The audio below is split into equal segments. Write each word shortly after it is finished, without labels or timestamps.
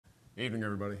Evening,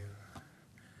 everybody.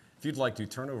 If you'd like to,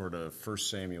 turn over to 1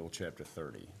 Samuel chapter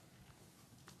 30.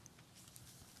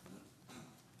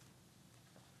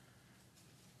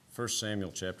 1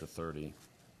 Samuel chapter 30.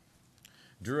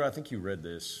 Drew, I think you read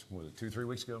this, was it 2-3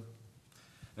 weeks ago?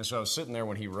 And so I was sitting there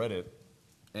when he read it,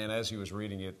 and as he was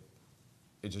reading it,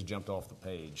 it just jumped off the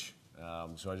page.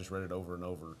 So I just read it over and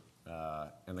over,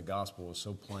 and the gospel is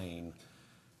so plain,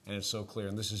 and it's so clear.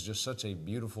 And this is just such a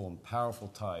beautiful and powerful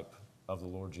type of the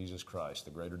Lord Jesus Christ,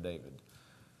 the greater David.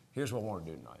 Here's what I want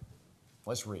to do tonight.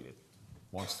 Let's read it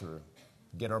once through,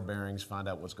 get our bearings, find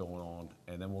out what's going on,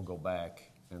 and then we'll go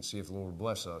back and see if the Lord will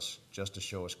bless us just to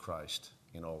show us Christ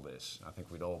in all this. I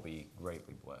think we'd all be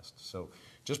greatly blessed. So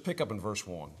just pick up in verse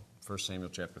 1, 1 Samuel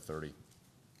chapter 30.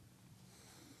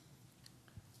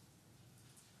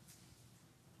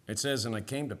 It says, "And it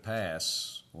came to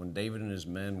pass, when David and his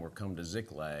men were come to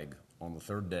Ziklag on the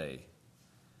third day,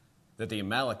 that the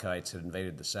Amalekites had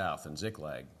invaded the south and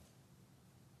Ziklag,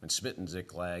 and smitten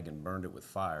Ziklag and burned it with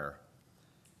fire,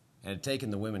 and had taken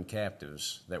the women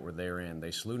captives that were therein. They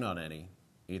slew not any,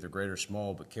 either great or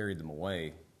small, but carried them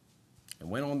away, and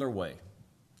went on their way.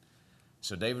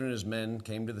 So David and his men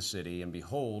came to the city, and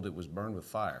behold, it was burned with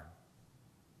fire,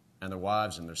 and their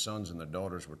wives and their sons and their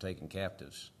daughters were taken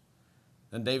captives.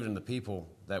 Then David and the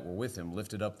people that were with him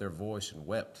lifted up their voice and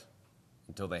wept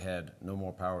until they had no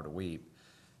more power to weep.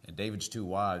 And David's two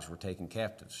wives were taken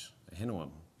captives,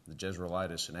 Ahinoam the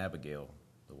Jezreelitess, and Abigail,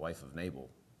 the wife of Nabal,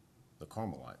 the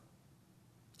Carmelite."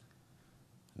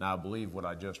 Now, I believe what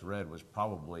I just read was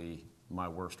probably my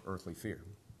worst earthly fear.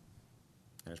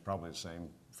 And it's probably the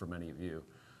same for many of you.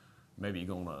 Maybe you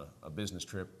go on a business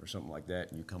trip or something like that,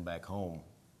 and you come back home,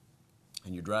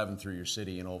 and you're driving through your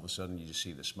city, and all of a sudden you just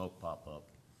see the smoke pop up,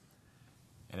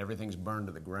 and everything's burned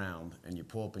to the ground, and you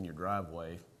pull up in your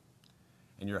driveway,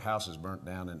 and your house is burnt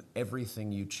down, and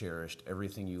everything you cherished,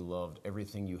 everything you loved,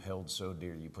 everything you held so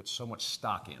dear, you put so much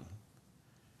stock in,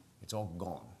 it's all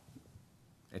gone.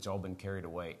 It's all been carried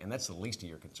away. And that's the least of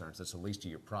your concerns. That's the least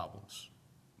of your problems,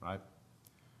 right?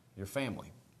 Your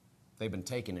family. They've been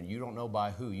taken, and you don't know by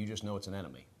who. You just know it's an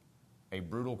enemy. A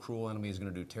brutal, cruel enemy is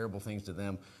going to do terrible things to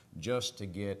them just to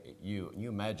get at you. And you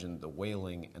imagine the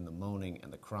wailing and the moaning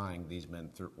and the crying these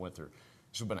men went through.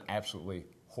 This has been absolutely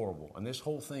horrible. And this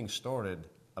whole thing started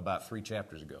about 3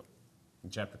 chapters ago, in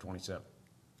chapter 27.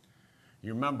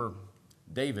 You remember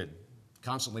David,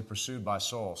 constantly pursued by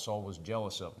Saul. Saul was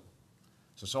jealous of him.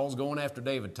 So Saul's going after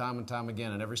David time and time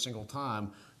again, and every single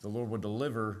time the Lord would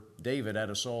deliver David out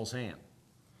of Saul's hand.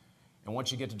 And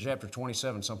once you get to chapter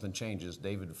 27, something changes.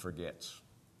 David forgets.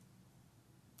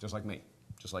 Just like me,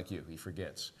 just like you, he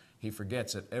forgets. He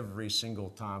forgets that every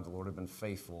single time the Lord had been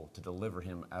faithful to deliver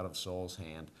him out of Saul's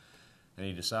hand. And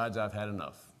he decides, I've had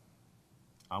enough.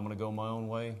 I'm going to go my own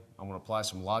way. I'm going to apply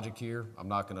some logic here. I'm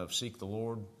not going to seek the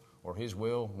Lord or his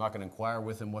will. I'm not going to inquire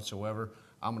with him whatsoever.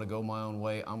 I'm going to go my own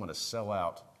way. I'm going to sell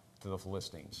out to the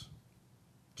Philistines,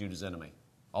 Judah's enemy.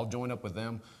 I'll join up with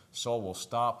them. Saul will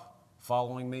stop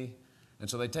following me. And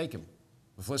so they take him.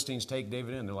 The Philistines take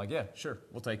David in. They're like, yeah, sure,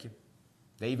 we'll take you.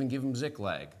 They even give him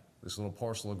Ziklag, this little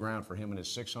parcel of ground for him and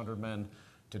his 600 men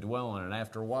to dwell in. And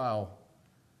after a while,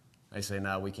 they say,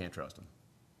 no, we can't trust him.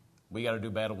 We got to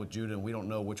do battle with Judah, and we don't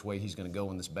know which way he's going to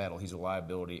go in this battle. He's a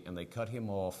liability. And they cut him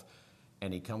off,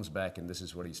 and he comes back, and this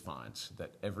is what he finds,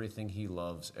 that everything he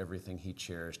loves, everything he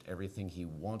cherished, everything he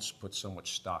once put so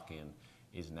much stock in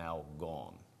is now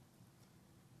gone.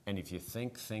 And if you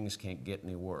think things can't get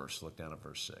any worse, look down at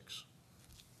verse 6.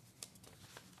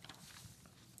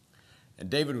 "And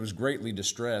David was greatly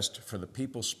distressed, for the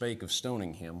people spake of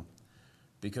stoning him,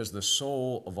 because the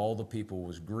soul of all the people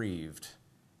was grieved,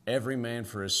 every man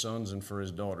for his sons and for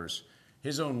his daughters."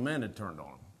 His own men had turned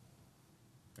on him.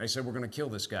 They said, we're going to kill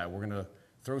this guy. We're going to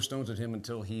throw stones at him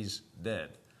until he's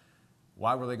dead.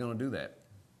 Why were they going to do that?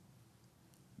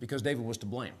 Because David was to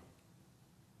blame.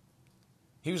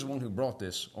 He was the one who brought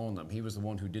this on them. He was the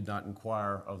one who did not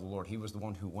inquire of the Lord. He was the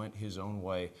one who went his own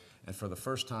way. And for the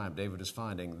first time, David is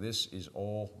finding, this is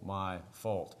all my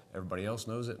fault. Everybody else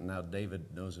knows it, and now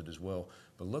David knows it as well.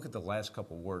 But look at the last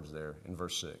couple words there in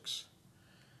verse 6.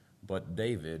 "But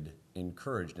David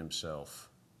encouraged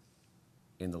himself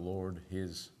in the Lord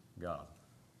his God."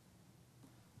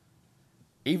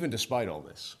 Even despite all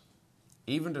this,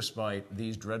 even despite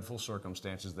these dreadful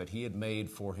circumstances that he had made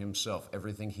for himself,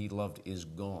 everything he loved is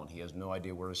gone. He has no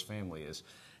idea where his family is.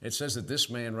 It says that this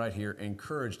man right here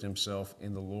encouraged himself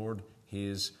in the Lord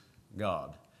his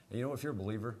God. And you know, if you're a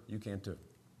believer, you can too.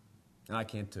 And I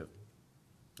can too.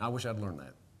 I wish I'd learned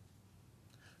that.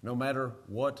 No matter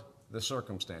what the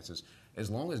circumstances, As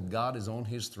long as God is on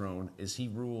his throne, as he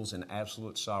rules in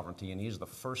absolute sovereignty, and he is the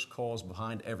first cause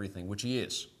behind everything, which he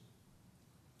is,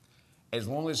 as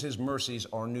long as his mercies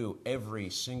are new every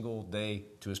single day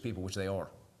to his people, which they are,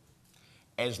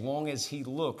 as long as he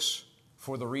looks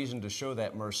for the reason to show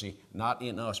that mercy, not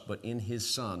in us, but in his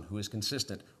Son, who is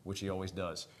consistent, which he always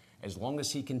does, as long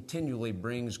as he continually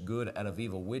brings good out of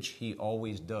evil, which he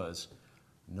always does,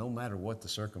 no matter what the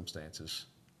circumstances,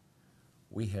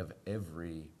 we have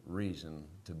every reason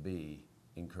to be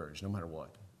encouraged, no matter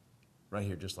what. Right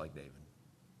here, just like David.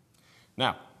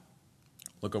 Now,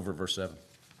 look over at verse 7.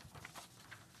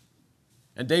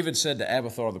 And David said to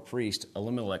Abiathar the priest,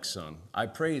 Elimelech's son, I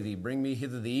pray thee, bring me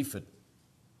hither the ephod.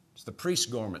 It's the priest's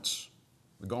garments,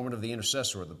 the garment of the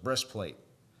intercessor, the breastplate.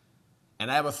 And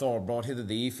Abiathar brought hither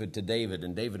the ephod to David,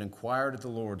 and David inquired at the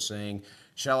Lord, saying,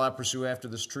 Shall I pursue after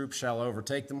this troop? Shall I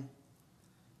overtake them?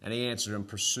 And he answered him,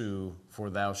 Pursue, for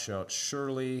thou shalt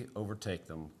surely overtake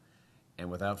them,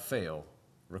 and without fail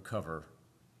recover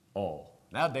all.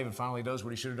 Now David finally does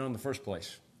what he should have done in the first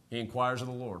place. He inquires of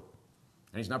the Lord.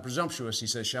 And he's not presumptuous. He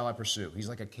says, Shall I pursue? He's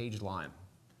like a caged lion.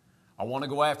 I want to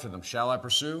go after them. Shall I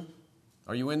pursue?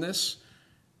 Are you in this?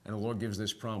 And the Lord gives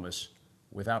this promise,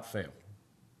 without fail.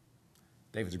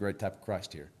 David's a great type of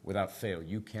Christ here. Without fail.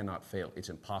 You cannot fail. It's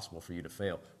impossible for you to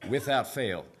fail. Without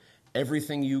fail.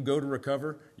 Everything you go to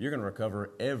recover, you're going to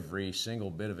recover every single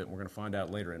bit of it. We're going to find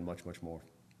out later and much, much more.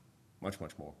 Much,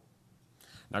 much more.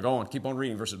 Now go on. Keep on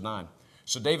reading verse 9.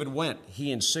 So David went,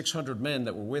 he and 600 men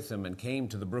that were with him, and came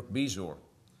to the brook Bezor,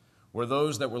 where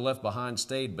those that were left behind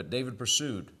stayed. But David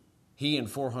pursued, he and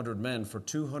 400 men, for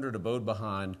 200 abode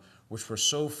behind, which were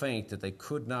so faint that they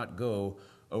could not go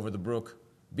over the brook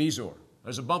Bezor.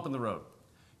 There's a bump in the road.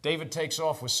 David takes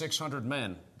off with 600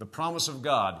 men. The promise of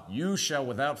God, you shall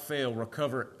without fail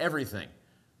recover everything.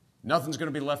 Nothing's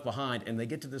going to be left behind. And they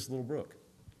get to this little brook,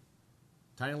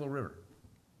 tiny little river.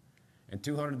 And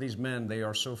 200 of these men, they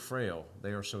are so frail,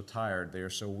 they are so tired, they are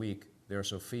so weak, they are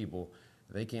so feeble,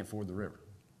 they can't ford the river.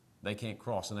 They can't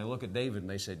cross. And they look at David and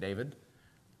they say, David,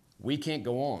 we can't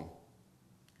go on.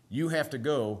 You have to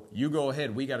go. You go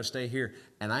ahead. We got to stay here.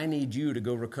 And I need you to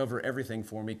go recover everything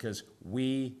for me because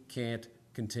we can't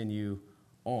continue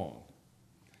on.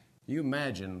 You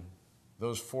imagine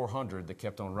those 400 that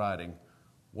kept on riding.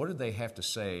 What did they have to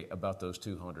say about those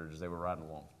 200 as they were riding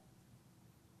along?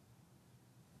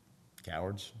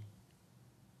 Cowards.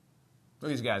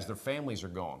 Look at these guys. Their families are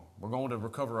gone. We're going to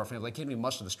recover our family. They can't even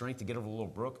muster the strength to get over the little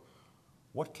brook.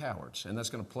 What cowards? And that's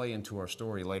going to play into our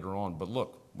story later on. But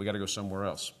look, we got to go somewhere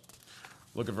else.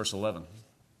 Look at verse 11.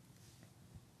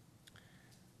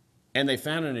 And they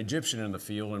found an Egyptian in the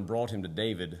field and brought him to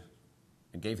David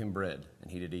and gave him bread,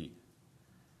 and he did eat.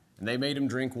 And they made him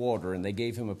drink water, and they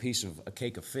gave him a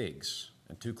cake of figs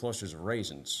and 2 clusters of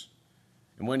raisins.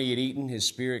 And when he had eaten, his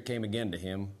spirit came again to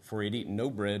him, for he had eaten no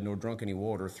bread nor drunk any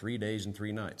water 3 days and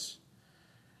 3 nights.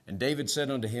 And David said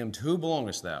unto him, To who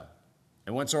belongest thou?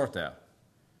 And whence art thou?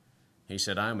 He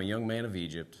said, I am a young man of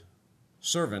Egypt,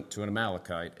 servant to an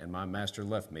Amalekite, and my master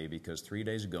left me, because 3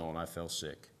 days agone I fell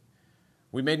sick.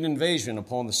 We made an invasion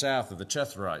upon the south of the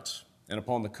Chetherites, and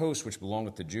upon the coast which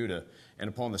belongeth to Judah, and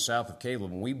upon the south of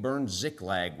Caleb, and we burned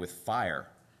Ziklag with fire.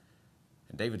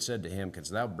 And David said to him,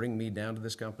 Canst thou bring me down to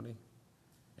this company?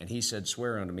 And he said,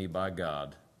 Swear unto me by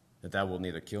God, that thou wilt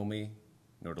neither kill me,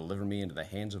 nor deliver me into the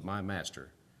hands of my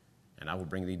master, and I will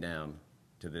bring thee down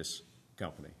to this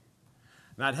company.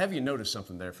 Now, I'd have you notice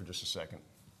something there for just a second.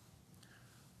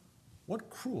 What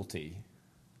cruelty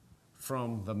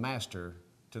from the master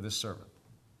to this servant.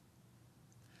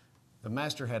 The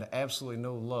master had absolutely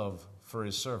no love for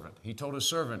his servant. He told his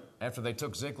servant after they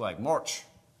took Ziklag, march,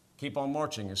 keep on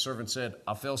marching. His servant said,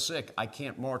 I fell sick, I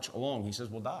can't march along. He says,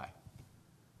 well, die.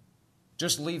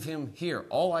 Just leave him here.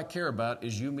 All I care about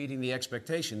is you meeting the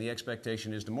expectation. The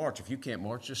expectation is to march. If you can't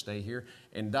march, just stay here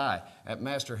and die. That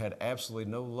master had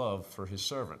absolutely no love for his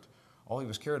servant. All he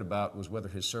was cared about was whether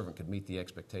his servant could meet the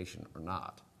expectation or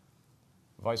not.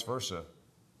 Vice versa,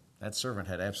 that servant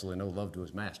had absolutely no love to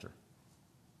his master.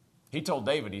 He told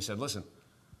David, he said, listen,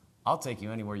 I'll take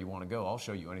you anywhere you want to go. I'll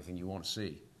show you anything you want to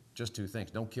see. Just 2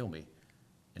 things. Don't kill me,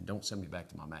 and don't send me back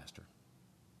to my master.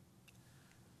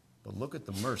 But look at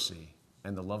the mercy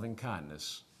and the loving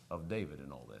kindness of David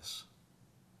in all this.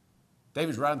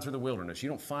 David's riding through the wilderness. You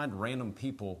don't find random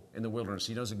people in the wilderness.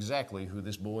 He knows exactly who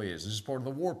this boy is. This is part of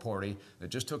the war party that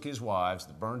just took his wives,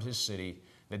 that burned his city,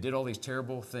 that did all these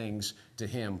terrible things to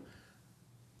him.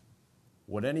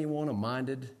 Would anyone have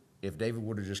minded if David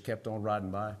would have just kept on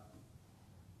riding by?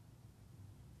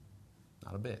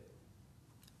 Not a bit.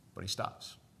 But he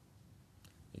stops.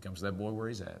 He comes to that boy where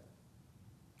he's at.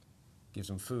 gives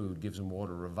him food, gives him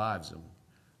water, revives him,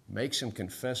 makes him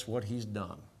confess what he's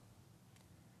done.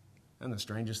 And the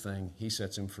strangest thing, he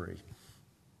sets him free.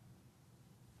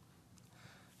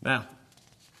 Now,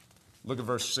 look at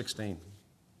verse 16.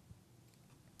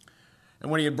 And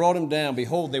when he had brought him down,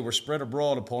 behold, they were spread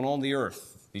abroad upon all the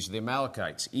earth. These are the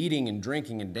Amalekites, eating and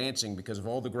drinking and dancing because of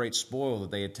all the great spoil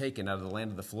that they had taken out of the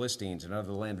land of the Philistines and out of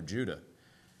the land of Judah.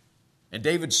 And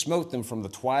David smote them from the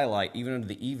twilight even unto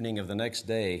the evening of the next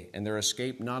day, and there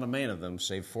escaped not a man of them,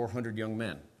 save 400 young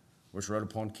men, which rode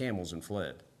upon camels and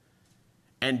fled.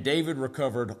 And David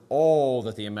recovered all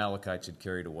that the Amalekites had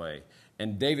carried away.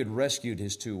 And David rescued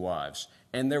his 2 wives.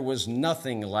 And there was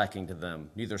nothing lacking to them,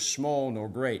 neither small nor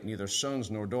great, neither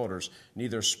sons nor daughters,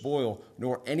 neither spoil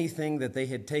nor anything that they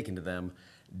had taken to them.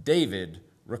 David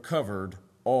recovered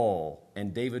all.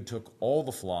 And David took all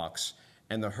the flocks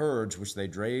and the herds which they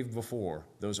drave before,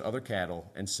 those other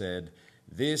cattle, and said,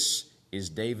 This is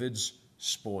David's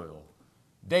spoil.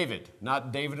 David,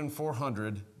 not David and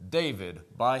 400, David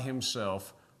by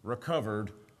himself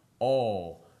recovered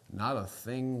all. Not a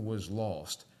thing was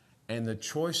lost. And the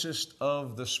choicest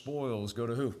of the spoils go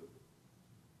to who?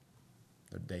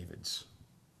 They're David's.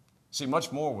 See,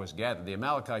 much more was gathered. The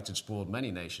Amalekites had spoiled many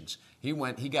nations. He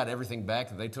got everything back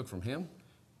that they took from him,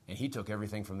 and he took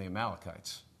everything from the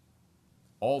Amalekites.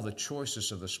 All the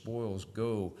choicest of the spoils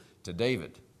go to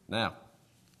David. Now,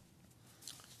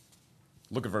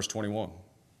 look at verse 21.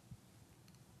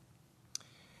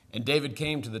 And David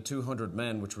came to the 200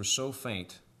 men which were so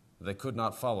faint that they could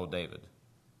not follow David,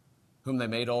 whom they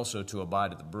made also to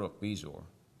abide at the brook Bezor.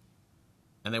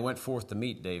 And they went forth to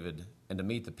meet David and to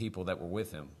meet the people that were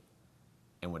with him.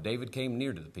 And when David came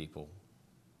near to the people,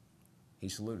 he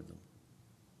saluted them.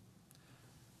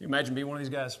 Can you imagine being one of these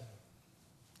guys?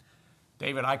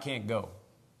 David, I can't go.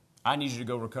 I need you to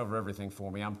go recover everything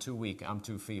for me. I'm too weak. I'm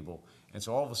too feeble. And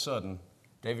so all of a sudden,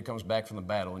 David comes back from the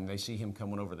battle, and they see him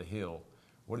coming over the hill.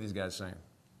 What are these guys saying?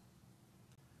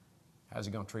 How's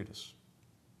he going to treat us?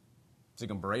 Is he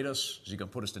going to berate us? Is he going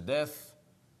to put us to death?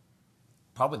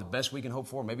 Probably the best we can hope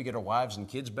for, maybe get our wives and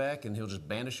kids back, and he'll just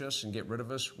banish us and get rid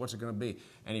of us. What's it going to be?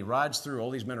 And he rides through.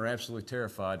 All these men are absolutely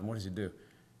terrified. And what does he do?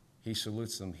 He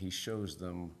salutes them. He shows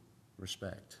them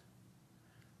respect.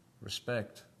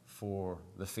 Respect for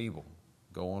the feeble.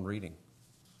 Go on reading.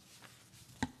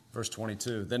 Verse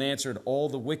 22. Then answered all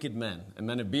the wicked men and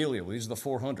men of Belial, these are the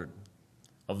 400,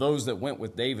 of those that went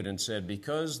with David, and said,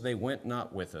 Because they went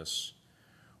not with us,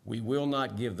 we will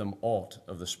not give them aught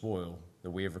of the spoil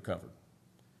that we have recovered,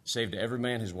 save to every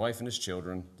man his wife and his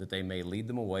children, that they may lead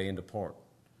them away and depart.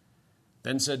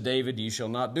 Then said David, Ye shall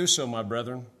not do so, my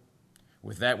brethren,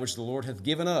 with that which the Lord hath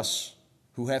given us,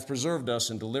 who hath preserved us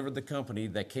and delivered the company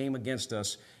that came against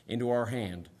us into our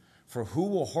hand. For who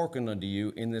will hearken unto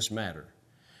you in this matter?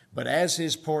 But as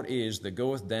his part is that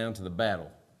goeth down to the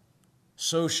battle,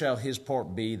 so shall his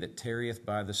part be that tarrieth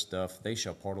by the stuff. They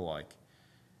shall part alike.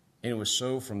 And it was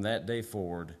so from that day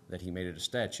forward that he made it a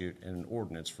statute and an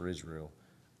ordinance for Israel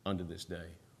unto this day.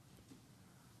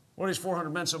 What are these 400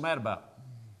 men so mad about?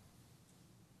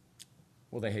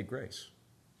 Well, they hate grace.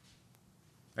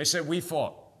 They said, we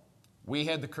fought. We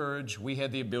had the courage. We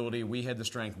had the ability. We had the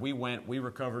strength. We went. We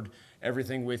recovered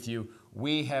everything with you.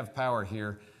 We have power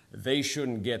here. They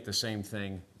shouldn't get the same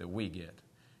thing that we get.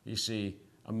 You see,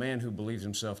 a man who believes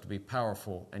himself to be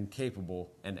powerful and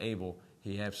capable and able,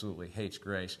 he absolutely hates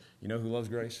grace. You know who loves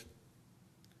grace?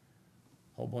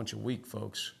 A whole bunch of weak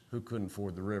folks who couldn't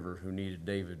ford the river, who needed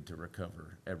David to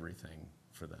recover everything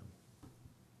for them.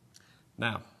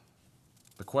 Now,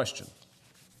 the question,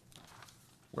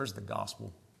 where's the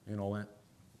gospel in all that?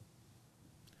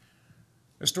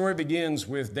 The story begins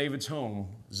with David's home,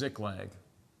 Ziklag.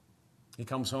 He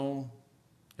comes home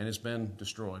and it's been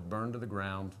destroyed, burned to the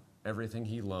ground. Everything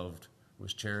he loved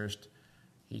was cherished.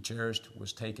 He cherished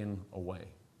was taken away,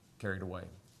 carried away.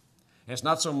 And it's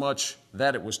not so much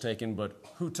that it was taken, but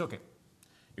who took it?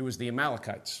 It was the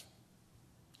Amalekites.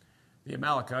 The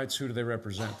Amalekites, who do they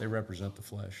represent? They represent the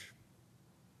flesh.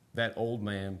 That old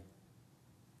man,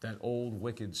 that old,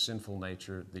 wicked, sinful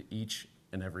nature that each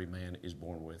and every man is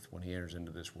born with when he enters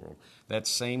into this world. That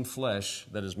same flesh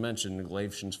that is mentioned in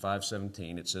Galatians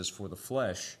 5:17, it says, For the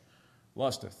flesh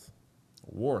lusteth,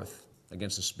 warreth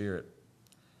against the spirit,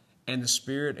 and the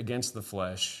spirit against the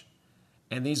flesh,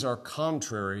 and these are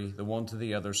contrary the one to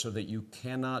the other, so that you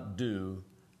cannot do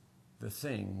the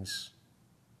things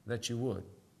that you would.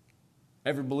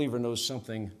 Every believer knows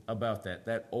something about that.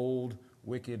 That old,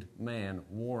 wicked man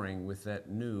warring with that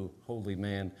new, holy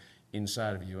man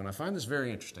inside of you. And I find this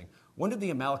very interesting. When did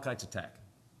the Amalekites attack?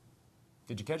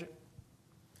 Did you catch it?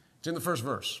 It's in the first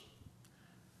verse.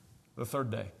 The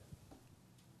third day.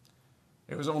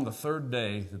 It was on the third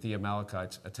day that the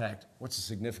Amalekites attacked. What's the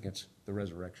significance? The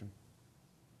resurrection.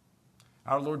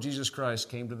 Our Lord Jesus Christ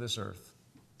came to this earth.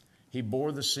 He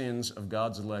bore the sins of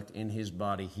God's elect in his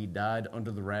body. He died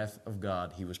under the wrath of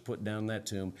God. He was put down in that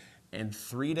tomb. And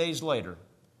 3 days later,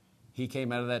 he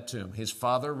came out of that tomb. His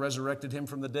Father resurrected him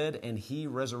from the dead, and he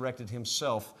resurrected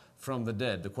himself from the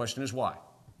dead. The question is why?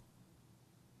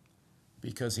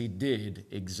 Because he did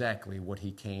exactly what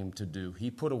he came to do.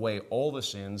 He put away all the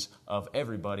sins of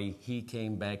everybody he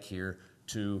came back here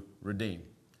to redeem.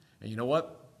 And you know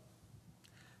what?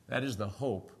 That is the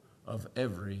hope of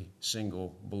every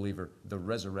single believer, the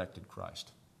resurrected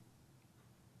Christ.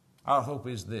 Our hope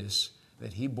is this,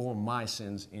 that he bore my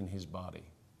sins in his body,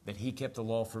 that he kept the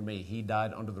law for me. He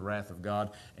died under the wrath of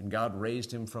God, and God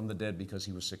raised him from the dead because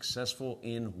he was successful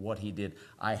in what he did.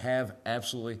 I have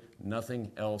absolutely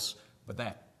nothing else but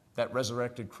that. That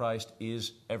resurrected Christ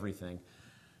is everything.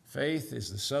 Faith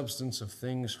is the substance of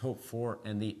things hoped for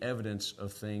and the evidence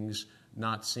of things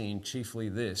not seen. Chiefly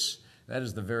this, that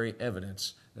is the very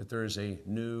evidence that there is a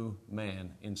new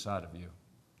man inside of you.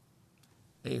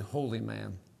 A holy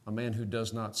man, a man who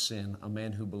does not sin, a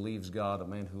man who believes God, a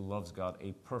man who loves God,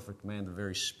 a perfect man, the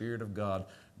very Spirit of God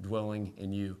dwelling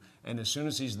in you. And as soon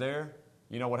as he's there,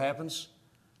 you know what happens?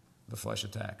 The flesh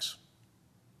attacks.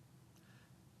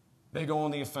 They go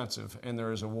on the offensive, and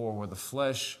there is a war where the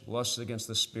flesh lusts against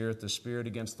the Spirit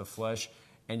against the flesh,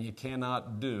 and you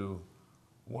cannot do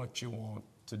what you want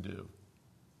to do.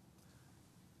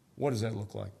 What does that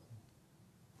look like?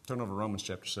 Turn over to Romans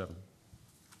chapter 7.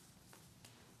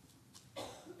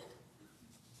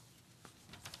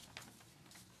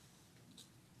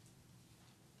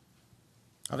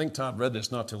 I think Todd read this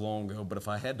not too long ago, but if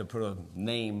I had to put a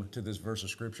name to this verse of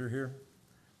Scripture here,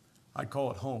 I'd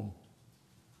call it home,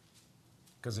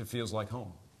 because it feels like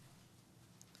home.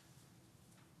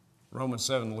 Romans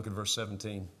 7, look at verse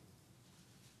 17.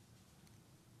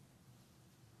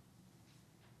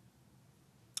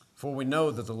 For we know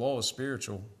that the law is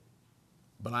spiritual,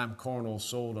 but I am carnal,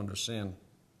 sold under sin.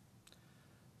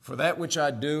 For that which I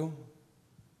do,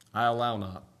 I allow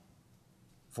not.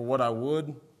 For what I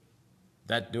would,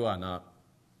 that do I not.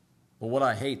 But what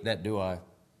I hate, that do I.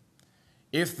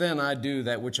 If then I do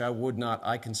that which I would not,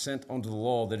 I consent unto the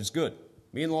law that is good.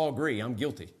 Me and the law agree, I'm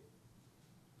guilty.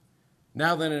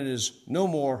 Now then it is no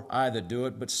more I that do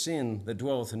it, but sin that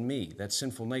dwelleth in me, that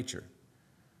sinful nature.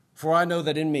 For I know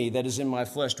that in me, that is in my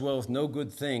flesh, dwelleth no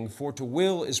good thing. For to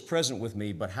will is present with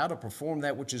me, but how to perform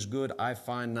that which is good I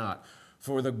find not.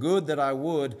 For the good that I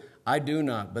would, I do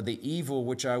not, but the evil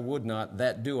which I would not,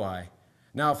 that do I.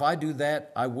 Now if I do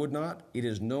that I would not, it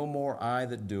is no more I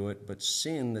that do it, but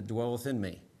sin that dwelleth in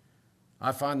me.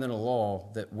 I find then a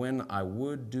law that when I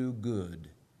would do good,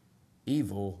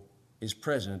 evil is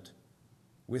present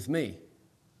with me.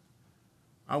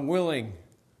 I'm willing,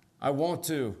 I want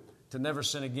to never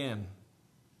sin again,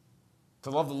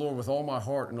 to love the Lord with all my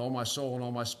heart and all my soul and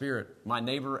all my spirit, my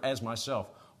neighbor as myself,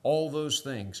 all those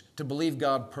things, to believe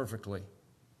God perfectly,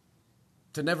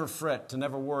 to never fret, to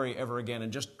never worry ever again,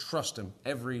 and just trust Him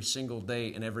every single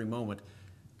day and every moment.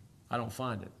 I don't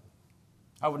find it.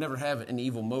 I would never have an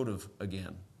evil motive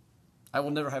again. I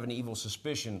will never have an evil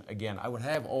suspicion again. I would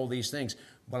have all these things,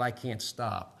 but I can't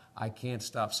stop. I can't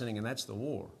stop sinning, and that's the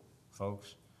war,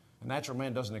 folks. A natural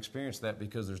man doesn't experience that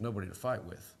because there's nobody to fight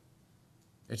with.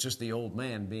 It's just the old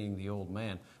man being the old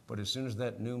man. But as soon as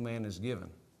that new man is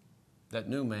given, that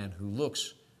new man who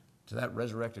looks to that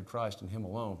resurrected Christ and Him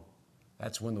alone,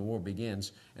 that's when the war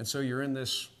begins. And so you're in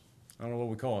this, I don't know what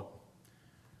we call it,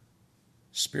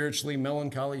 spiritually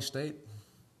melancholy state.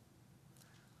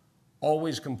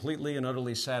 Always completely and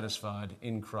utterly satisfied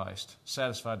in Christ,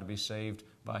 satisfied to be saved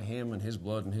by Him and His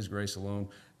blood and His grace alone,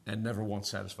 and never once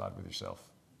satisfied with yourself.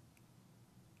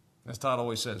 As Todd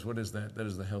always says, what is that? That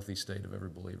is the healthy state of every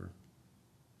believer.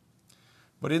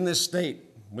 But in this state,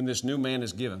 when this new man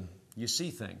is given, you see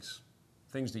things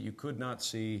that you could not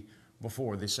see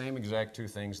before. The same exact two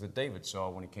things that David saw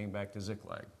when he came back to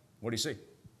Ziklag. What did he see?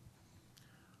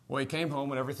 Well, he came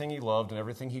home and everything he loved and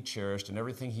everything he cherished and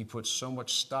everything he put so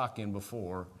much stock in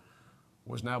before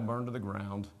was now burned to the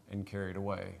ground and carried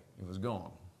away. It was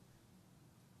gone.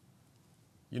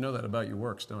 You know that about your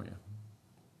works, don't you?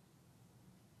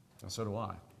 And so do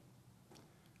I.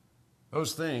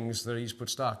 Those things that I used to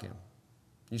put stock in, I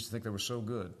used to think they were so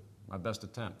good. My best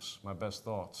attempts, my best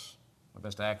thoughts, my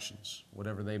best actions,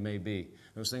 whatever they may be.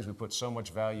 Those things we put so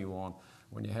much value on.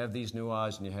 When you have these new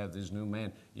eyes and you have this new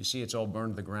man, you see it's all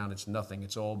burned to the ground. It's nothing.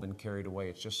 It's all been carried away.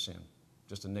 It's just sin,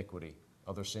 just iniquity,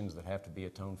 other sins that have to be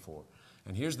atoned for.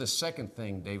 And here's the second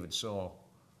thing David saw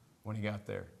when he got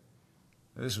there.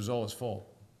 This was all his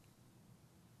fault.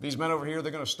 These men over here,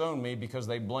 they're going to stone me because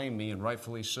they blame me, and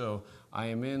rightfully so. I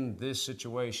am in this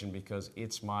situation because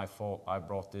it's my fault. I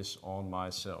brought this on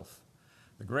myself.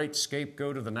 The great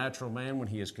scapegoat of the natural man when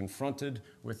he is confronted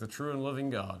with the true and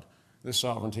living God, the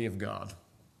sovereignty of God.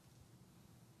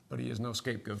 But he is no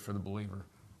scapegoat for the believer.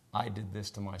 I did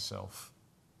this to myself.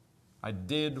 I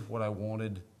did what I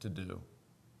wanted to do,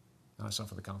 and I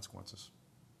suffer the consequences.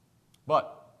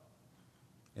 But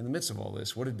in the midst of all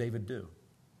this, what did David do?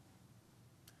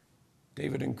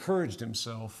 David encouraged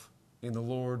himself in the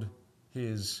Lord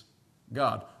his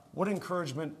God. What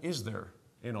encouragement is there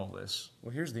in all this?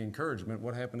 Well, here's the encouragement.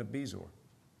 What happened at Bezor?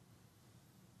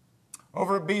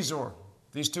 Over at Bezor,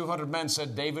 these 200 men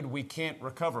said, David, we can't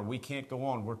recover. We can't go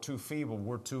on. We're too feeble.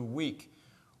 We're too weak.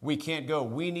 We can't go.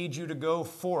 We need you to go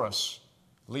for us.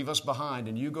 Leave us behind,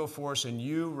 and you go for us, and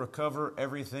you recover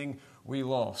everything we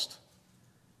lost.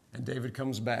 And David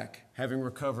comes back, having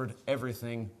recovered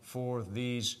everything for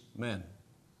these men.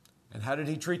 And how did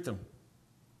he treat them?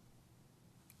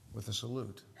 With a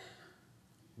salute.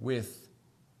 With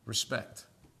respect.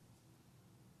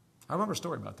 I remember a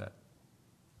story about that.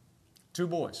 2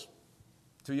 boys,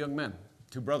 2 young men,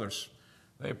 2 brothers.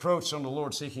 They approached unto the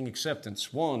Lord seeking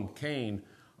acceptance. One, Cain,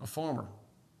 a farmer.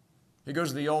 He goes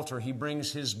to the altar. He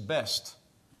brings his best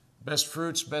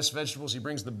fruits, best vegetables. He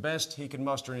brings the best he can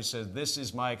muster, and he says, this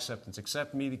is my acceptance.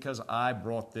 Accept me because I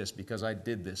brought this, because I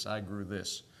did this, I grew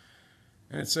this.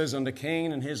 And it says, unto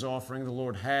Cain and his offering the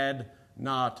Lord had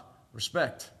not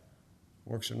respect.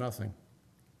 Works are nothing.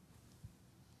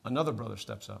 Another brother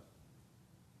steps up,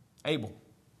 Abel,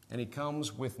 and he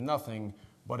comes with nothing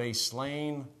but a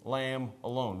slain lamb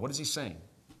alone. What is he saying?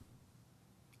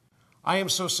 I am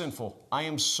so sinful. I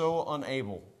am so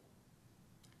unable.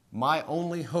 My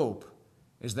only hope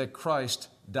is that Christ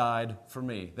died for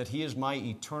me, that he is my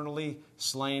eternally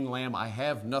slain lamb. I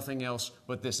have nothing else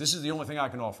but this. This is the only thing I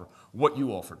can offer, what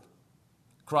you offered.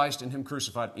 Christ and him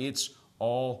crucified, it's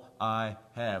all I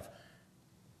have.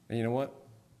 And you know what?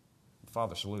 The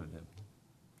Father saluted him.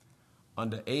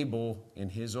 Unto Abel in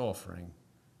his offering,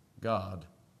 God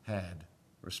had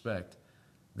respect.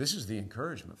 This is the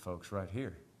encouragement, folks, right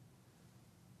here.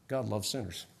 God loves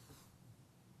sinners.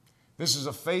 This is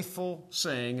a faithful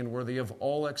saying and worthy of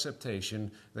all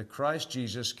acceptation that Christ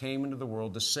Jesus came into the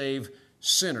world to save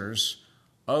sinners,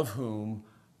 of whom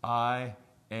I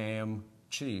am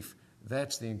chief.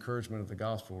 That's the encouragement of the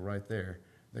gospel right there,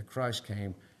 that Christ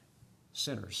came.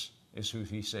 Sinners is who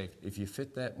he saved. If you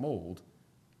fit that mold,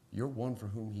 you're one for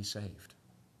whom he saved.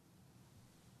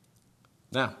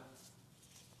 Now,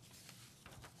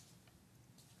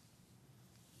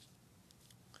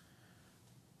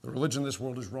 the religion of this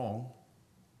world is wrong.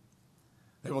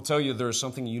 They will tell you there is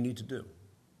something you need to do.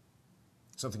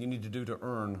 Something you need to do to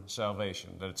earn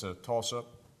salvation. That it's a toss-up.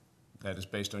 That is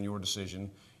based on your decision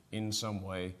in some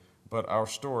way. But our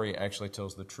story actually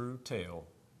tells the true tale,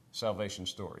 salvation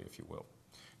story, if you will.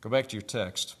 Go back to your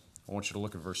text. I want you to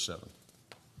look at verse 7.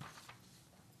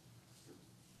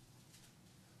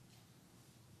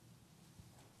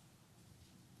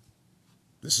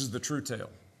 This is the true tale.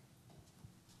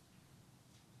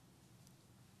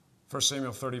 1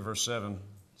 Samuel 30, verse 7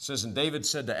 says, And David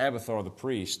said to Abiathar the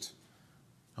priest,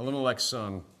 Elimelech's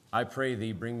son, I pray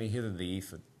thee, bring me hither the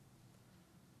ephod.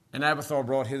 And Abiathar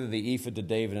brought hither the ephod to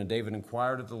David, and David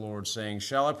inquired of the Lord, saying,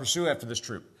 Shall I pursue after this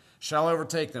troop? Shall I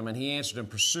overtake them? And he answered him,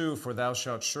 Pursue, for thou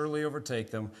shalt surely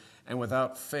overtake them, and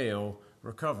without fail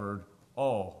recovered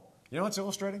all. You know what's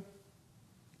illustrating?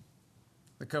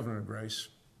 The covenant of grace.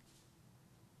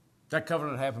 That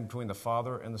covenant happened between the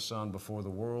Father and the Son before the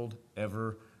world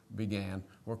ever began,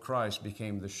 where Christ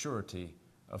became the surety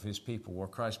of his people, where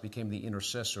Christ became the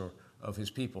intercessor of his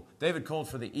people. David called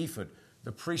for the ephod,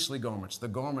 the priestly garments, the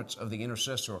garments of the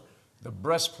intercessor, the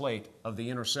breastplate of the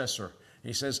intercessor.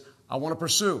 He says, I want to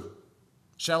pursue.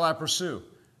 Shall I pursue?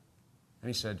 And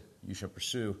he said, you shall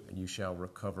pursue and you shall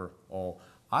recover all.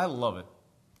 I love it.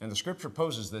 And the scripture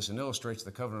poses this and illustrates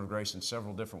the covenant of grace in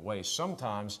several different ways,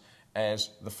 sometimes as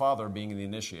the Father being the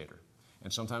initiator,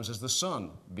 and sometimes as the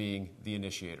Son being the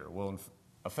initiator. Well, in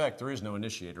effect, there is no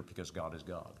initiator because God is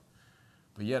God.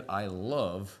 But yet I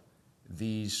love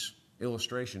these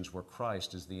illustrations where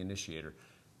Christ is the initiator,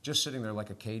 just sitting there like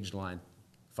a caged lion.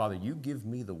 Father, you give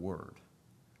me the word,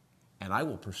 and I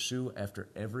will pursue after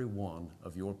every one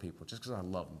of your people, just because I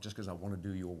love them, just because I want to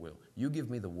do your will. You give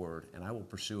me the word, and I will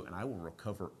pursue, and I will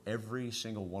recover every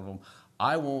single one of them.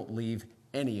 I won't leave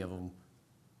any of them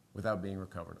without being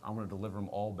recovered. I'm going to deliver them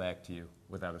all back to you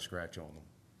without a scratch on them.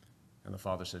 And the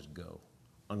Father says, go.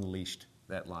 Unleashed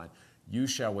that line. You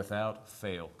shall without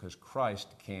fail, because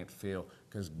Christ can't fail,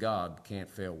 because God can't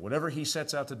fail. Whatever he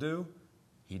sets out to do,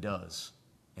 he does.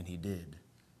 And he did.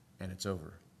 And it's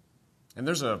over. And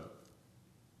there's an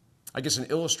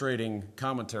illustrating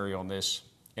commentary on this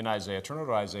in Isaiah. Turn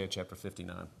over to Isaiah chapter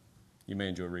 59. You may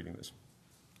enjoy reading this.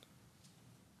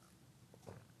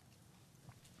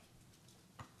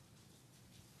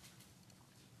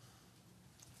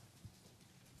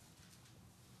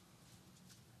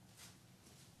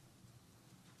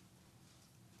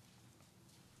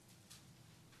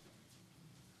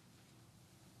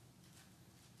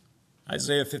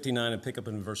 Isaiah 59, and pick up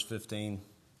in verse 15. It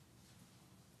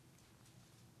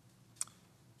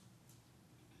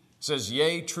says,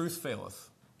 "Yea, truth faileth."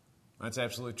 That's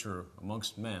absolutely true.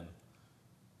 Amongst men,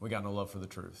 we got no love for the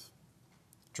truth.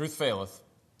 Truth faileth,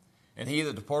 and he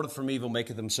that departeth from evil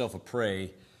maketh himself a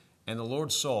prey. And the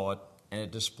Lord saw it, and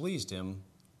it displeased him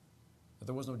that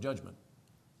there was no judgment.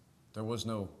 There was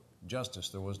no justice.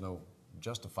 There was no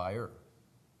justifier.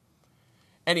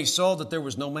 And he saw that there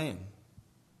was no man,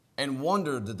 and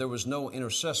wondered that there was no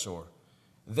intercessor.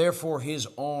 Therefore his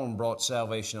arm brought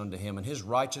salvation unto him, and his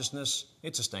righteousness,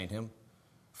 it sustained him.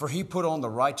 For he put on the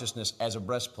righteousness as a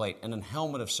breastplate, and an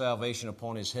helmet of salvation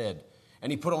upon his head.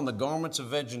 And he put on the garments of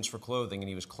vengeance for clothing, and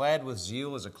he was clad with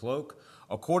zeal as a cloak.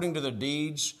 According to their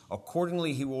deeds,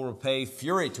 accordingly he will repay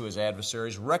fury to his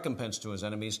adversaries, recompense to his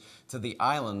enemies. To the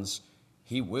islands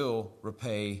he will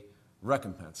repay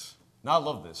recompense. Now I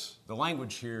love this. The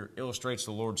language here illustrates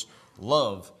the Lord's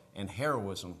love and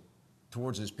heroism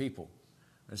towards his people.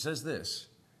 It says this.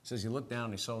 It says he looked down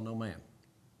and he saw no man.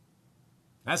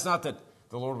 That's not that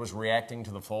the Lord was reacting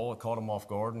to the fall. It caught him off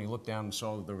guard, and he looked down and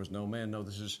saw that there was no man. No,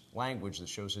 this is language that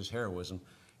shows his heroism.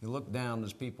 He looked down at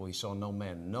his people. He saw no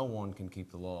man. No one can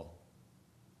keep the law.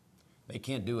 They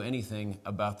can't do anything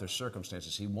about their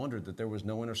circumstances. He wondered that there was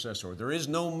no intercessor. There is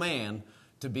no man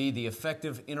to be the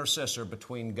effective intercessor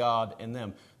between God and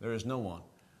them. There is no one.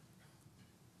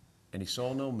 And he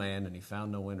saw no man, and he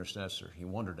found no intercessor. He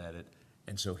wondered at it,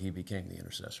 and so he became the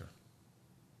intercessor.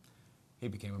 He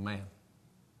became a man.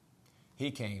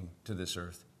 He came to this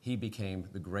earth. He became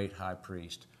the great high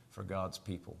priest for God's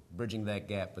people, bridging that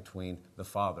gap between the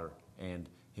Father and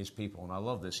his people. And I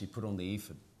love this. He put on the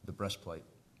ephod, the breastplate,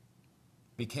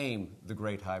 became the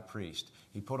great high priest.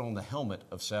 He put on the helmet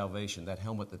of salvation, that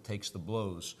helmet that takes the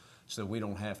blows so that we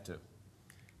don't have to.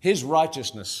 His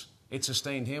righteousness, it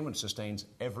sustained him and sustains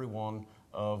every one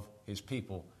of his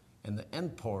people. And the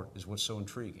end part is what's so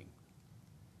intriguing.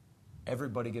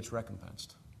 Everybody gets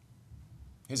recompensed.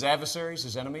 His adversaries,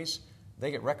 his enemies, they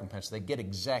get recompensed. They get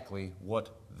exactly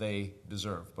what they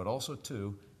deserve. But also,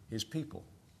 too, his people.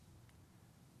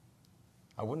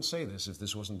 I wouldn't say this if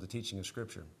this wasn't the teaching of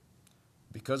Scripture.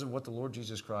 Because of what the Lord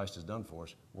Jesus Christ has done for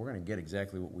us, we're going to get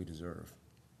exactly what we deserve.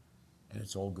 And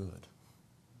it's all good.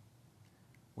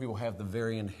 We will have the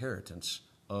very inheritance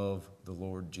of the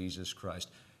Lord Jesus Christ.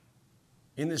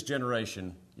 In this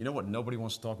generation, you know what nobody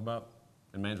wants to talk about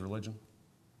in man's religion?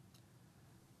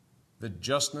 The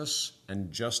justness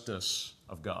and justice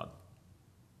of God.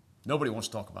 Nobody wants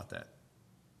to talk about that.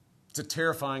 It's a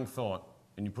terrifying thought,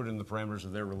 and you put it in the parameters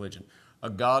of their religion. A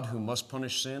God who must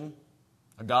punish sin,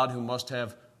 a God who must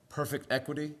have perfect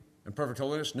equity and perfect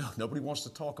holiness. No, nobody wants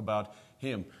to talk about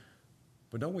him.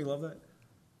 But don't we love that?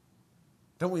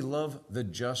 Don't we love the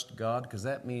just God? Because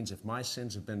that means if my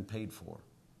sins have been paid for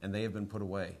and they have been put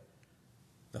away,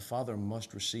 the Father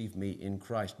must receive me in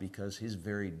Christ because his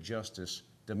very justice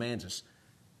demands us.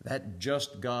 That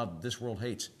just God this world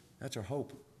hates, that's our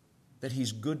hope. That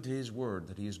he's good to his word,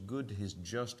 that he is good to his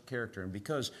just character. And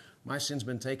because my sin's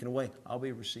been taken away, I'll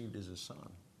be received as his son.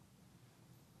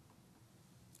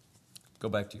 Go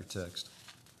back to your text.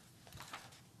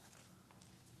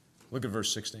 Look at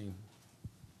verse 16.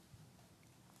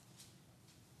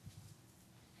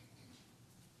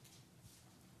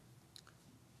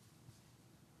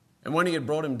 And when he had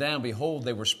brought him down, behold,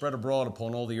 they were spread abroad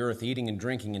upon all the earth, eating and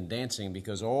drinking and dancing,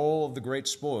 because all of the great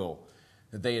spoil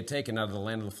that they had taken out of the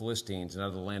land of the Philistines and out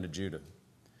of the land of Judah.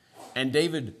 And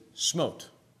David smote,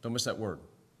 don't miss that word,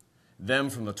 them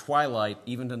from the twilight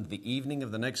even unto the evening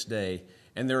of the next day,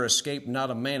 and there escaped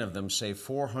not a man of them, save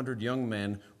 400 young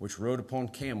men, which rode upon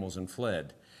camels and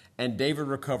fled. And David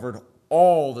recovered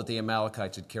all that the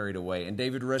Amalekites had carried away. And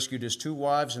David rescued his 2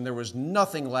 wives, and there was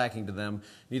nothing lacking to them,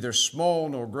 neither small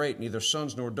nor great, neither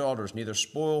sons nor daughters, neither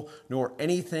spoil nor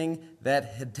anything that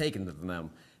had taken to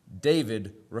them.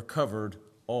 David recovered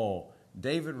all.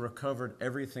 David recovered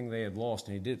everything they had lost,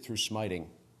 and he did it through smiting.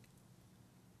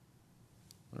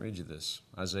 I'll read you this,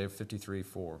 Isaiah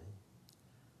 53:4.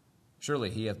 Surely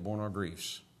he hath borne our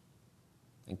griefs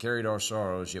and carried our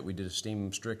sorrows, yet we did esteem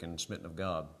him stricken, smitten of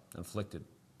God, and afflicted.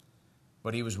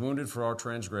 But he was wounded for our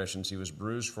transgressions, he was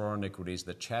bruised for our iniquities.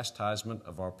 The chastisement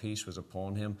of our peace was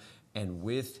upon him, and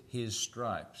with his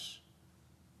stripes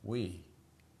we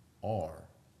are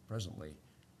presently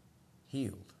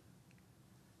healed.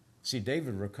 See,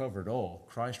 David recovered all,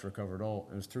 Christ recovered all,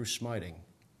 and it was through smiting.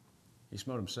 He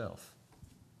smote himself.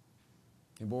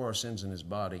 He bore our sins in his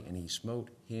body, and he smote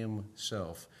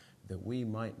himself that we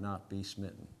might not be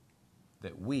smitten.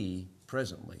 That we,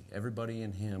 presently, everybody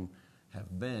in him,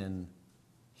 have been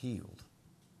healed.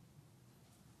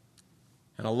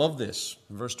 And I love this,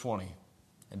 in verse 20.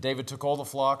 And David took all the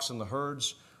flocks and the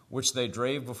herds which they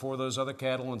drave before those other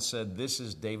cattle and said, this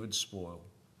is David's spoil.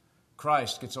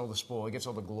 Christ gets all the spoil. He gets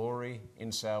all the glory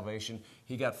in salvation.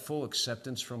 He got full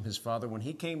acceptance from his Father. When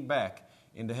he came back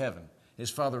into heaven, his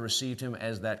Father received him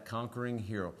as that conquering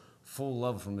hero. Full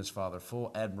love from his Father,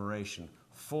 full admiration,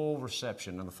 full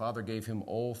reception. And the Father gave him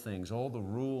all things. All the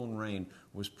rule and reign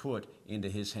was put into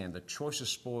his hand. The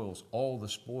choicest spoils, all the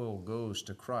spoil goes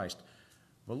to Christ.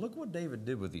 But look what David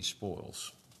did with these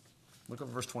spoils. Look at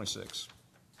verse 26.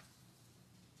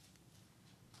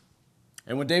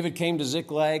 And when David came to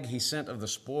Ziklag, he sent of the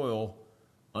spoil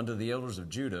unto the elders of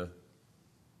Judah,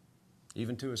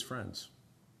 even to his friends,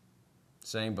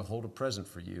 saying, behold, a present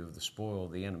for you of the spoil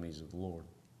of the enemies of the Lord.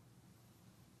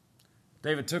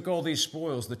 David took all these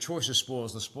spoils, the choicest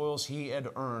spoils, the spoils he had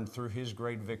earned through his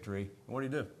great victory. And what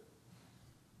did he do?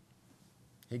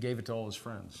 He gave it to all his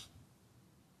friends.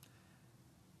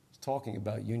 He's talking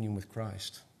about union with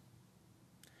Christ.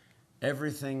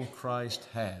 Everything Christ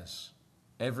has,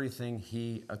 everything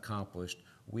he accomplished,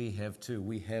 we have too.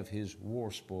 We have his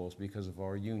war spoils because of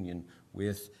our union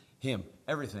with him.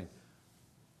 Everything.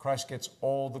 Christ gets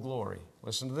all the glory.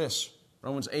 Listen to this.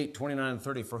 Romans 8, 29 and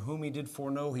 30. For whom he did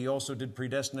foreknow, he also did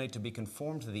predestinate to be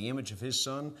conformed to the image of his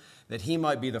Son, that he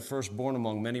might be the firstborn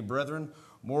among many brethren.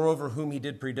 Moreover, whom he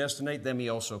did predestinate, them he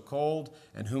also called.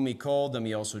 And whom he called, them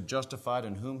he also justified.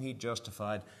 And whom he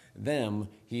justified, them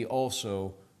he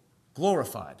also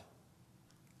glorified.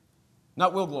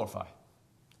 Not will glorify.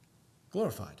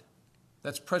 Glorified.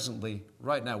 That's presently,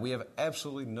 right now. We have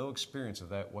absolutely no experience of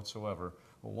that whatsoever.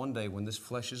 But one day when this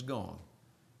flesh is gone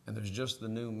and there's just the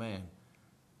new man,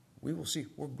 we will see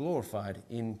we're glorified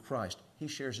in Christ. He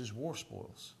shares his war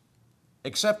spoils.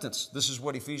 Acceptance. This is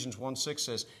what Ephesians 1:6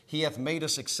 says. He hath made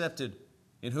us accepted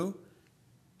in who?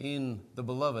 In the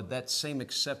beloved. That same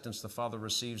acceptance the Father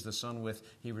receives the Son with,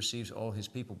 he receives all his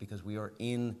people because we are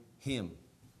in him.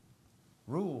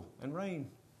 Rule and reign.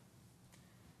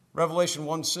 Revelation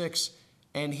 1:6,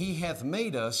 and he hath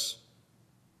made us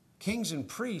kings and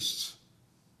priests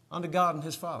unto God and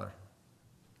his Father.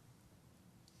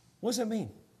 What does that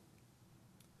mean?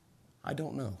 I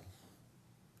don't know.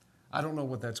 I don't know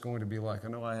what that's going to be like. I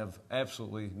know I have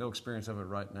absolutely no experience of it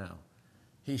right now.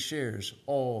 He shares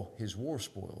all his war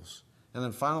spoils. And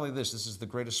then finally this is the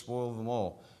greatest spoil of them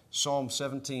all. Psalm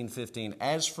 17:15.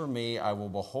 As for me, I will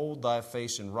behold thy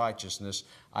face in righteousness.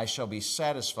 I shall be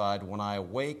satisfied when I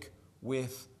awake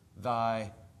with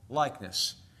thy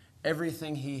likeness.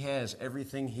 Everything he has,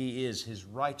 everything he is, his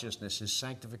righteousness, his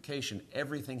sanctification,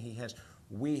 everything he has,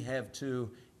 we have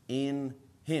too in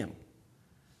him,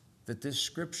 that this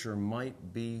scripture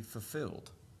might be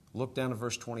fulfilled. Look down at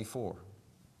verse 24.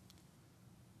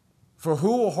 For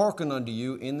who will hearken unto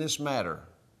you in this matter?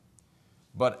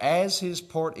 But as his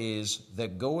part is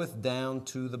that goeth down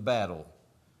to the battle,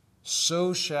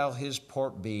 so shall his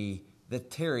part be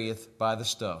that tarrieth by the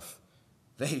stuff.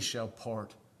 They shall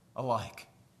part alike.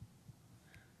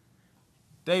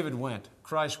 David went,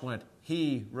 Christ went,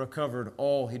 he recovered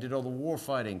all, he did all the war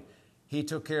fighting, he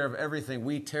took care of everything.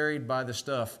 We tarried by the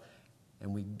stuff,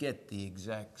 and we get the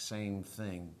exact same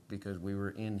thing because we were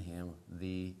in him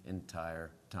the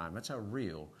entire time. That's how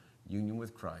real union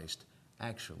with Christ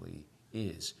actually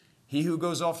is. He who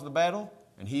goes off to the battle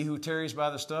and he who tarries by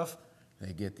the stuff,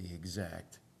 they get the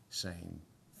exact same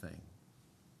thing.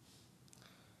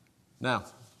 Now,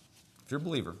 if you're a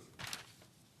believer,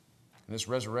 and this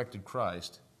resurrected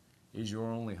Christ is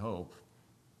your only hope,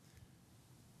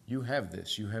 you have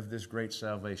this great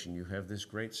salvation, you have this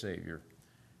great Savior,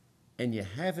 and you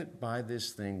have it by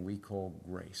this thing we call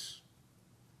grace.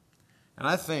 And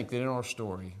I think that in our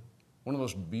story, one of the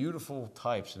most beautiful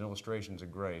types and illustrations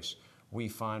of grace we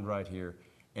find right here,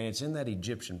 and it's in that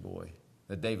Egyptian boy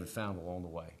that David found along the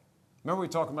way. Remember we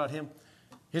talked about him?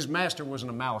 His master was an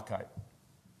Amalekite,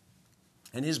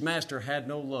 and his master had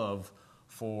no love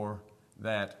for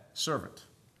that servant.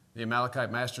 The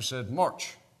Amalekite master said,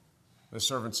 march. The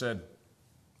servant said,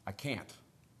 I can't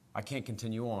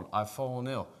continue on. I've fallen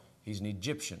ill. He's an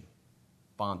Egyptian.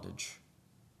 Bondage.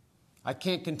 I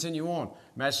can't continue on.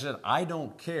 Master said, I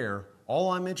don't care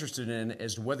All I'm interested in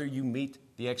is whether you meet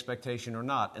the expectation or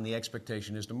not, and the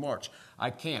expectation is to march. I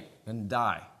can't, then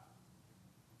die.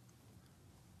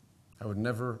 I would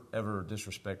never, ever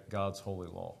disrespect God's holy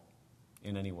law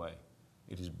in any way.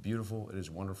 It is beautiful, it is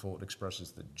wonderful, it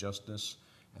expresses the justness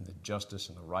and the justice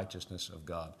and the righteousness of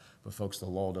God. But folks, the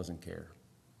law doesn't care.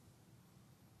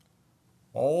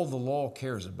 All the law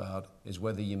cares about is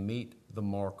whether you meet the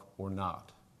mark or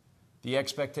not. The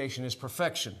expectation is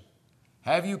perfection.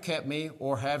 Have you kept me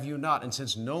or have you not? And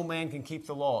since no man can keep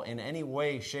the law in any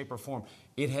way, shape, or form,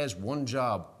 it has one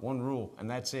job, one rule, and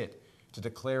that's it, to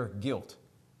declare guilt.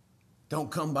 Don't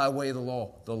come by way of the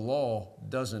law. The law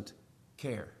doesn't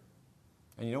care.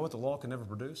 And you know what the law can never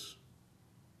produce?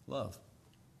 Love.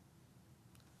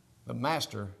 The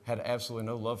master had absolutely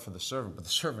no love for the servant, but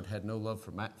the servant had no love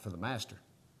for the master.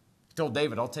 He told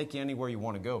David, I'll take you anywhere you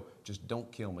want to go. Just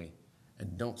don't kill me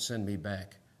and don't send me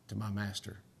back to my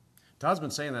master. Todd's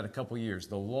been saying that a couple years.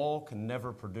 The law can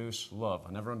never produce love.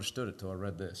 I never understood it till I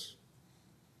read this.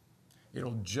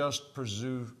 It'll just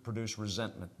produce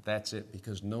resentment. That's it,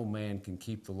 because no man can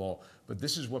keep the law. But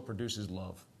this is what produces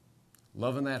love.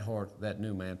 Love in that heart, that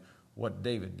new man, what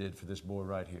David did for this boy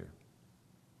right here.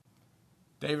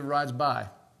 David rides by,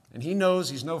 and he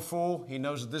knows he's no fool. He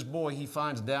knows that this boy he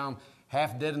finds down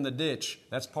half dead in the ditch,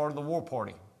 that's part of the war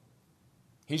party.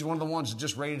 He's one of the ones that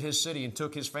just raided his city and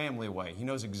took his family away. He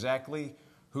knows exactly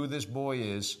who this boy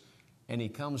is, and he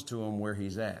comes to him where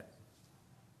he's at.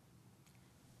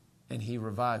 And he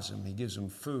revives him. He gives him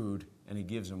food, and he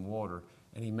gives him water,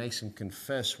 and he makes him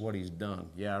confess what he's done.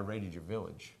 Yeah, I raided your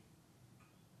village.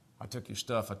 I took your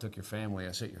stuff. I took your family.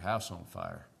 I set your house on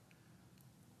fire.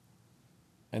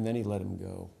 And then he let him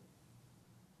go.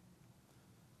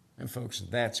 And folks,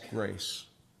 that's grace.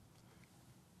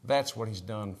 That's what he's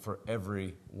done for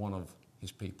every one of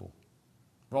his people.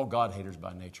 We're all God haters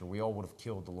by nature. We all would have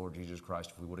killed the Lord Jesus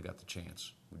Christ if we would have got the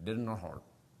chance. We did it in our heart.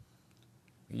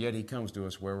 Yet he comes to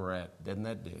us where we're at, dead in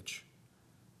that ditch,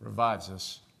 revives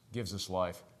us, gives us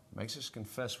life, makes us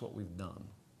confess what we've done,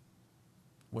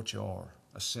 what you are,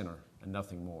 a sinner and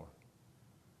nothing more.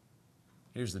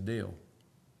 Here's the deal.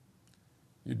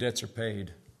 Your debts are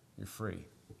paid. You're free.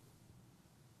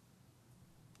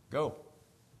 Go.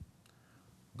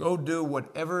 Go do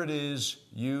whatever it is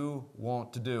you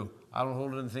want to do. I don't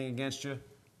hold anything against you.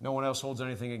 No one else holds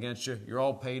anything against you. You're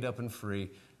all paid up and free.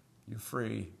 You're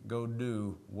free. Go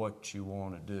do what you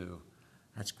want to do.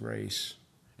 That's grace.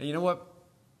 And you know what?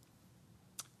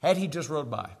 Had he just rode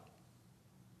by,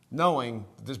 knowing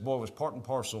that this boy was part and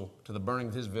parcel to the burning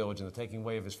of his village and the taking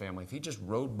away of his family, if he just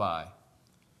rode by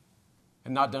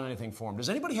and not done anything for him, does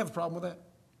anybody have a problem with that?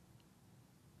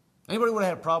 Anybody would have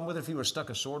had a problem with it if he would have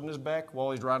stuck a sword in his back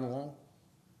while he's riding along?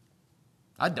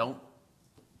 I don't.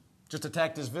 Just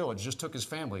attacked his village, just took his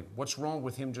family. What's wrong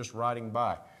with him just riding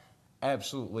by?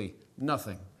 Absolutely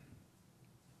nothing.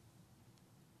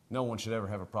 No one should ever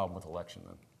have a problem with election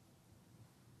then.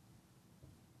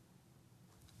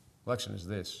 Election is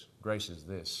this. Grace is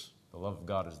this. The love of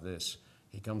God is this.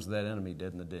 He comes to that enemy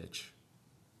dead in the ditch.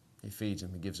 He feeds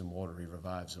him. He gives him water. He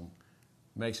revives him.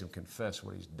 Makes him confess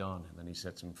what he's done, and then he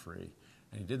sets him free.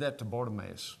 And he did that to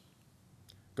Bartimaeus.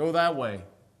 Go thy way.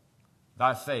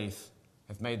 Thy faith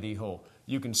hath made thee whole.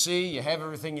 You can see. You have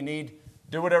everything you need.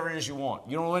 Do whatever it is you want.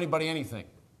 You don't owe anybody anything.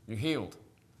 You're healed.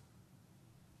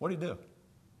 What did he do? It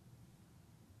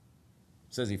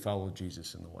says he followed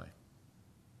Jesus in the way.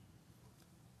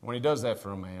 When he does that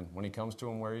for a man, when he comes to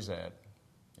him where he's at,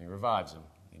 he revives him,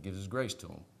 he gives his grace to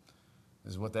him.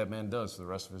 This is what that man does for the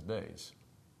rest of his days.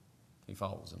 He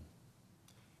follows him.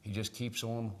 He just keeps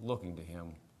on looking to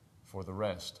him for the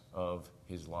rest of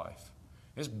his life.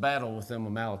 This battle with them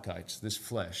Amalekites, this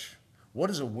flesh, what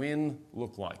does a win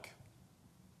look like?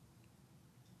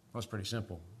 Well, it's pretty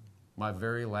simple. My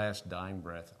very last dying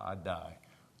breath, I die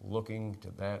looking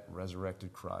to that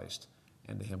resurrected Christ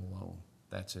and to him alone.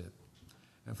 That's it.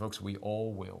 And folks, we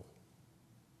all will.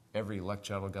 Every elect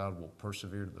child of God will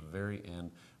persevere to the very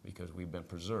end because we've been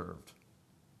preserved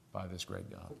by this great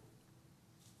God.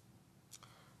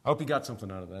 I hope you got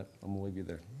something out of that. I'm going to leave you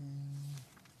there.